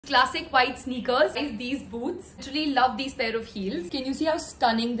classic white sneakers. These boots. Literally love these pair of heels. Can you see how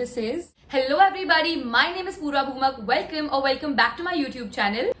stunning this is? Hello everybody, my name is Purva. Welcome back to my YouTube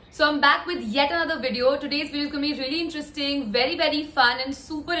channel. So I'm back with yet another video. Today's video is going to be really interesting, very fun and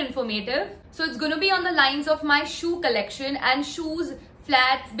super informative. So it's going to be on the lines of my shoe collection and shoes,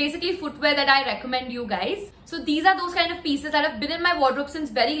 flats, basically footwear that I recommend you guys. So these are those kind of pieces that have been in my wardrobe since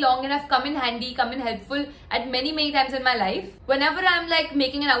very long and have come in handy, come in helpful at many times in my life. Whenever I'm like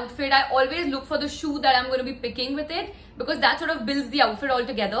making an outfit, I always look for the shoe that I'm going to be picking with it, because that sort of builds the outfit all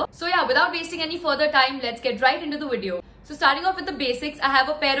together. So yeah, without wasting any further time, let's get right into the video. So starting off with the basics, I have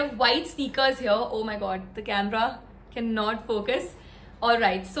a pair of white sneakers here. Oh my god, the camera cannot focus.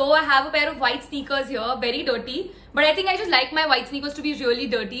 Alright, so I have a pair of white sneakers here, very dirty. But I think I just like my white sneakers to be really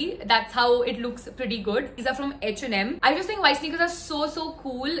dirty. That's how it looks pretty good. These are from H&M. I just think white sneakers are so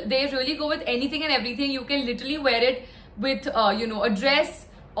cool. They really go with anything and everything. You can literally wear it with, a dress,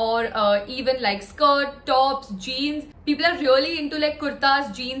 or even like skirt, tops, jeans. People are really into like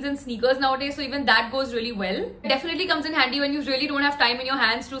kurtas, jeans and sneakers nowadays, so even that goes really well. It definitely comes in handy when you really don't have time in your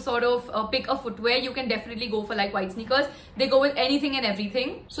hands to sort of pick a footwear. You can definitely go for like white sneakers. They go with anything and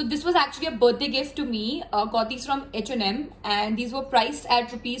everything. So this was actually a birthday gift to me. Got these from H&M and these were priced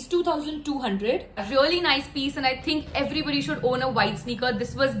at rupees 2,200. A really nice piece, and I think everybody should own a white sneaker.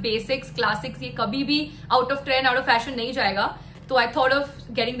 This was basics, classics. Ye kabhi bhi out of trend, out of fashion nahi jayega. So I thought of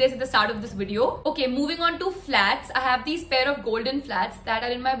getting this at the start of this video. Okay, moving on to flats. I have these pair of golden flats that are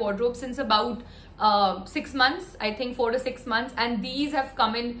in my wardrobe since about 6 months. I think 4 to 6 months. And these have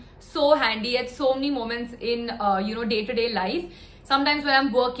come in so handy at so many moments in, day-to-day life. Sometimes when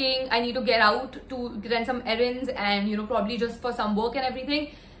I'm working, I need to get out to run some errands and, probably just for some work and everything.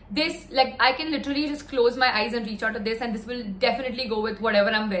 This, like, I can literally just close my eyes and reach out to this, and this will definitely go with whatever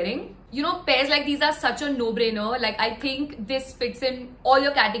I'm wearing. Pairs like these are such a no-brainer. Like, I think this fits in all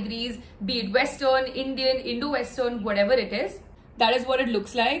your categories, be it Western, Indian, Indo-Western, whatever it is. That is what it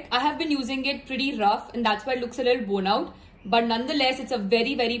looks like. I have been using it pretty rough, and that's why it looks a little worn out. But nonetheless, it's a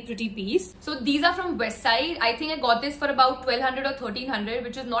very pretty piece. So these are from Westside. I think I got this for about 1,200 or 1,300,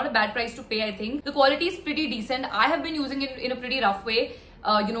 which is not a bad price to pay, I think. The quality is pretty decent. I have been using it in a pretty rough way.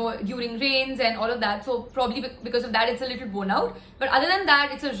 During rains and all of that, so probably because of that it's a little worn out, but other than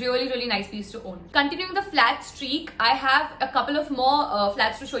that it's a really nice piece to own. Continuing the flat streak, I have a couple of more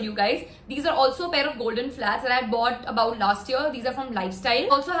flats to show you guys. These are also a pair of golden flats that I had bought about last year. These are from Lifestyle. I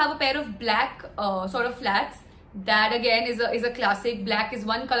also have a pair of black sort of flats that again is a classic. Black is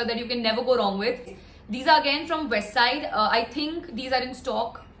one color that you can never go wrong with. These are again from Westside. I think these are in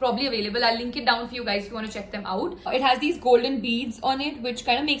stock, probably available. I'll link it down for you guys if you want to check them out. It has these golden beads on it, which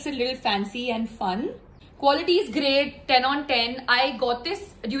kind of makes it a little fancy and fun. Quality is great, 10 on 10. I got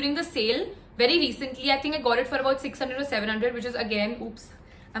this during the sale very recently. I think I got it for about 600 or 700, which is again, oops,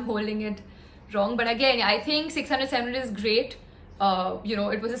 I'm holding it wrong. But again, I think 600, 700 is great.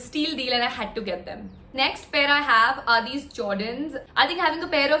 It was a steal deal and I had to get them. Next pair I have are these Jordans. I think having a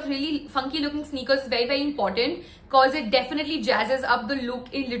pair of really funky looking sneakers is very important, because it definitely jazzes up the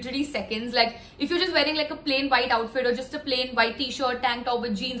look in literally seconds. Like if you're just wearing like a plain white outfit or just a plain white t-shirt, tank top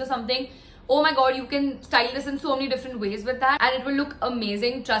with jeans or something, oh my god, you can style this in so many different ways with that and it will look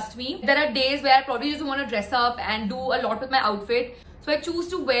amazing, trust me. There are days where I probably just want to dress up and do a lot with my outfit. So I choose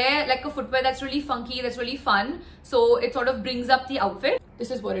to wear like a footwear that's really funky, that's really fun. So it sort of brings up the outfit.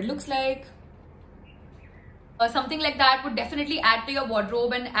 This is what it looks like. Something like that would definitely add to your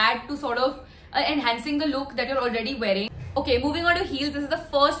wardrobe and add to sort of enhancing the look that you're already wearing. Okay, moving on to heels. This is the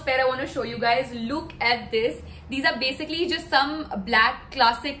first pair I want to show you guys. Look at this. These are basically just some black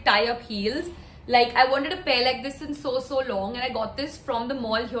classic tie-up heels. Like I wanted a pair like this since so long, and I got this from the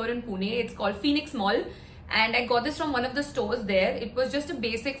mall here in Pune. It's called Phoenix Mall. And I got this from one of the stores there. It was just a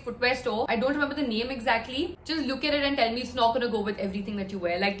basic footwear store. I don't remember the name exactly. Just look at it and tell me it's not gonna go with everything that you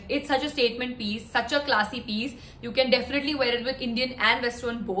wear. Like it's such a statement piece, such a classy piece. You can definitely wear it with Indian and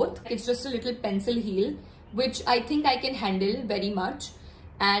Western both. It's just a little pencil heel, which I think I can handle very much.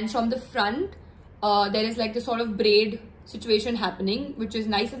 And from the front, there is like the sort of braid situation happening, which is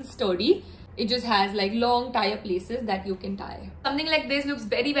nice and sturdy. It just has like long tie-up laces that you can tie. Something like this looks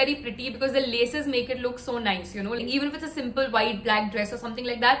very pretty because the laces make it look so nice, Like even if it's a simple white black dress or something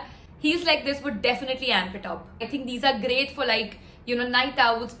like that, heels like this would definitely amp it up. I think these are great for like, night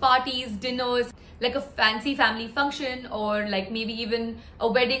outs, parties, dinners, like a fancy family function, or like maybe even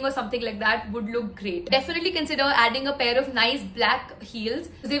a wedding or something like that would look great. Definitely consider adding a pair of nice black heels.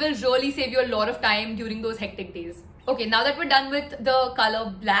 They will really save you a lot of time during those hectic days. Okay, now that we're done with the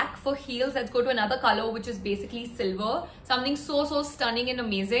color black for heels, let's go to another color, which is basically silver. Something so stunning and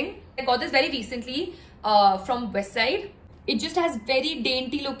amazing. I got this very recently from Westside. It just has very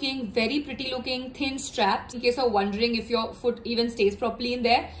dainty looking, very pretty looking, thin straps, in case you're wondering if your foot even stays properly in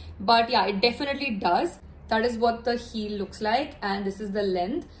there. But yeah, it definitely does. That is what the heel looks like, and this is the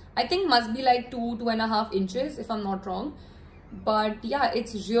length. I think must be like 2.5 inches if I'm not wrong. But yeah,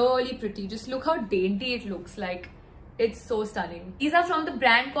 it's really pretty. Just look how dainty it looks like. It's so stunning. These are from the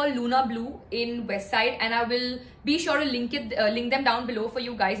brand called Luna Blue in Westside, and I will be sure to link them down below for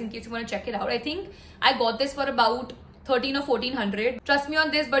you guys in case you want to check it out. I think I got this for about 13 or 1400. Trust me on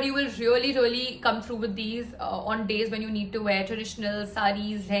this, but you will really come through with these on days when you need to wear traditional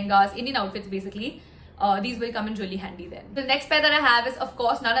saris, lehengas, Indian outfits basically. These will come in really handy then. The next pair that I have is of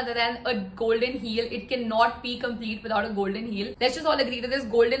course none other than a golden heel. It cannot be complete without a golden heel. Let's just all agree to this.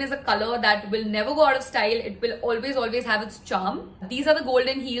 Golden is a color that will never go out of style. It will always have its charm. These are the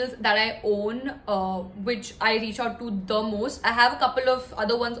golden heels that I own, which I reach out to the most. I have a couple of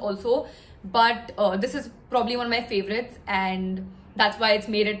other ones also, but this is probably one of my favorites, and that's why it's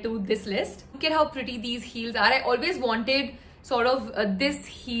made it to this list. Look at how pretty these heels are. I always wanted sort of this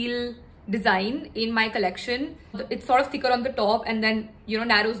heel design in my collection. It's sort of thicker on the top and then, you know,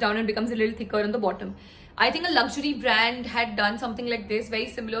 narrows down and becomes a little thicker on the bottom. I think a luxury brand had done something like this, very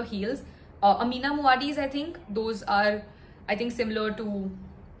similar heels. Amina Muadi's, I think. Those are, I think, similar to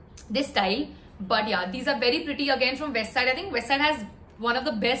this style. But yeah, these are very pretty, again from Westside. I think Westside has one of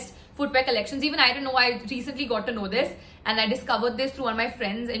the best footwear collections. Even I don't know, I recently got to know this, and I discovered this through one of my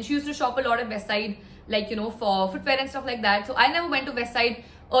friends, and she used to shop a lot at Westside, like, you know, for footwear and stuff like that. So I never went to Westside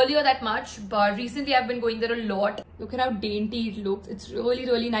earlier that much, but recently I've been going there a lot. Look at how dainty it looks. It's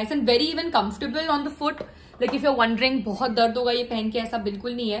really nice and very even comfortable on the foot. Like if you're wondering बहुत दर्द होगा ये पहन के, ऐसा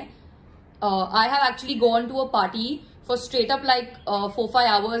बिल्कुल नहीं है. I have actually gone to a party for straight up like 4-5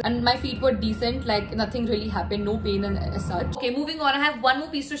 hours, and my feet were decent, like nothing really happened, no pain as such. Okay, moving on, I have one more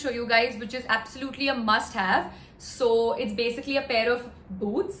piece to show you guys, which is absolutely a must have. So it's basically a pair of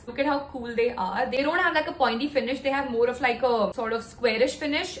boots. Look at how cool they are. They don't have like a pointy finish, they have more of like a sort of squarish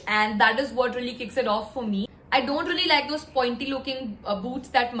finish, and that is what really kicks it off for me. I don't really like those pointy looking boots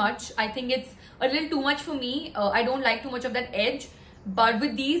that much. I think it's a little too much for me. I don't like too much of that edge. But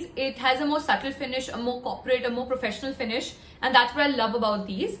with these, it has a more subtle finish, a more corporate, a more professional finish, and that's what I love about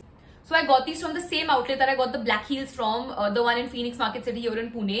these. So I got these from the same outlet that I got the black heels from, the one in Phoenix Market City here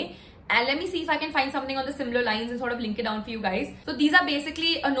in Pune. And let me see if I can find something on the similar lines and sort of link it down for you guys. So these are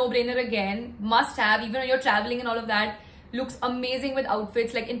basically a no-brainer again, must have, even when you're traveling and all of that. Looks amazing with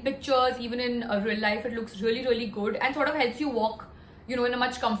outfits, like in pictures, even in real life, it looks really good, and sort of helps you walk, you know, in a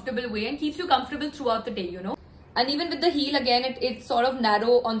much comfortable way and keeps you comfortable throughout the day, you know. And even with the heel, again, it's sort of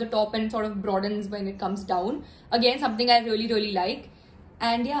narrow on the top and sort of broadens when it comes down. Again, something I really like.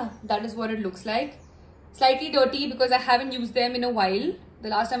 And yeah, that is what it looks like. Slightly dirty because I haven't used them in a while. The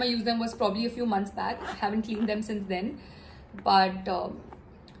last time I used them was probably a few months back. I haven't cleaned them since then. But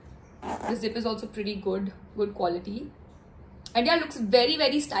the zip is also pretty good quality. And yeah, looks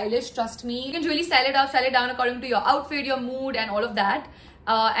very stylish, trust me. You can really style it up, style it down according to your outfit, your mood and all of that.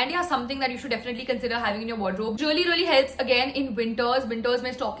 And yeah, something that you should definitely consider having in your wardrobe. Really helps again in winters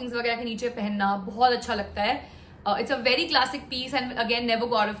में stockings वगैरह के नीचे पहनना बहुत अच्छा लगता है. It's a very classic piece and again never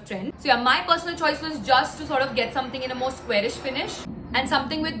go out of trend. So yeah, my personal choice was just to sort of get something in a more squarish finish and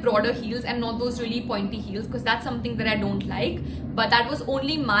something with broader heels and not those really pointy heels, because that's something that I don't like. But that was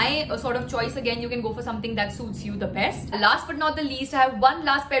only my sort of choice. Again, you can go for something that suits you the best. Last but not the least, I have one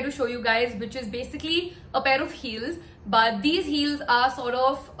last pair to show you guys, which is basically a pair of heels. But these heels are sort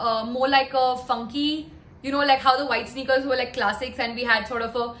of more like a funky, you know, like how the white sneakers were like classics and we had sort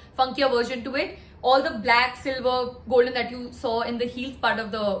of a funkier version to it. All the black, silver, golden that you saw in the heels part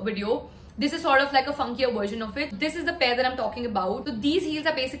of the video, this is sort of like a funkier version of it. This is the pair that I'm talking about. So these heels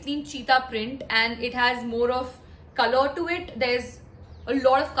are basically in cheetah print and it has more of color to it. There's a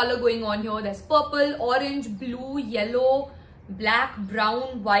lot of color going on here. There's purple, orange, blue, yellow, black,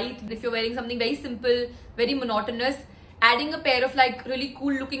 brown, white. If you're wearing something very simple, very monotonous, adding a pair of like really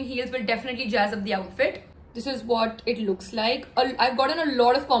cool looking heels will definitely jazz up the outfit. This is what it looks like. I've gotten a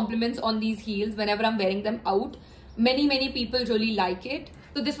lot of compliments on these heels whenever I'm wearing them out. Many people really like it.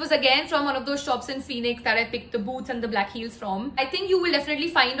 So this was again from one of those shops in Phoenix that I picked the boots and the black heels from. I think you will definitely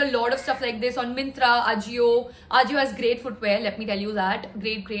find a lot of stuff like this on Myntra, Ajio. Ajio has great footwear, let me tell you that.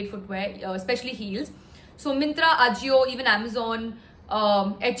 Great footwear, especially heels. So Myntra, Ajio, even Amazon,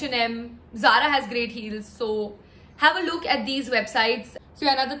 H&M, Zara has great heels. So have a look at these websites. So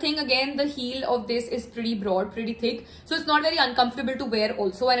another thing, again, the heel of this is pretty broad, pretty thick. So it's not very uncomfortable to wear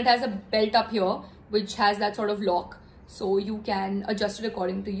also. And it has a belt up here, which has that sort of lock. So you can adjust it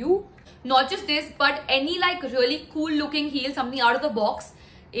according to you. Not just this, but any like really cool looking heel, something out of the box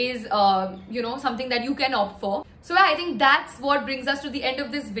is something that you can opt for. So yeah, I think that's what brings us to the end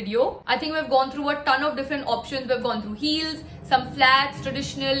of this video. I think we've gone through a ton of different options. We've gone through heels, some flats,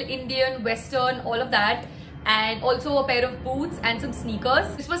 traditional, Indian, Western, all of that, and also a pair of boots and some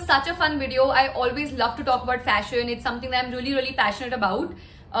sneakers. This was such a fun video. I always love to talk about fashion. It's something that I'm really passionate about.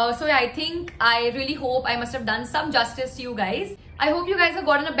 So yeah, I really hope I must have done some justice to you guys. I hope you guys have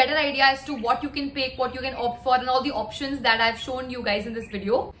gotten a better idea as to what you can pick, what you can opt for, and all the options that I've shown you guys in this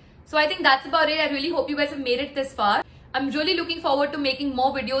video. So I think that's about it. I really hope you guys have made it this far. I'm really looking forward to making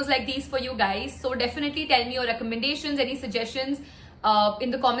more videos like these for you guys. So definitely tell me your recommendations, any suggestions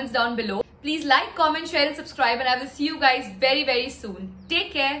in the comments down below. Please like, comment, share and subscribe, and I will see you guys very soon.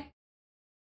 Take care.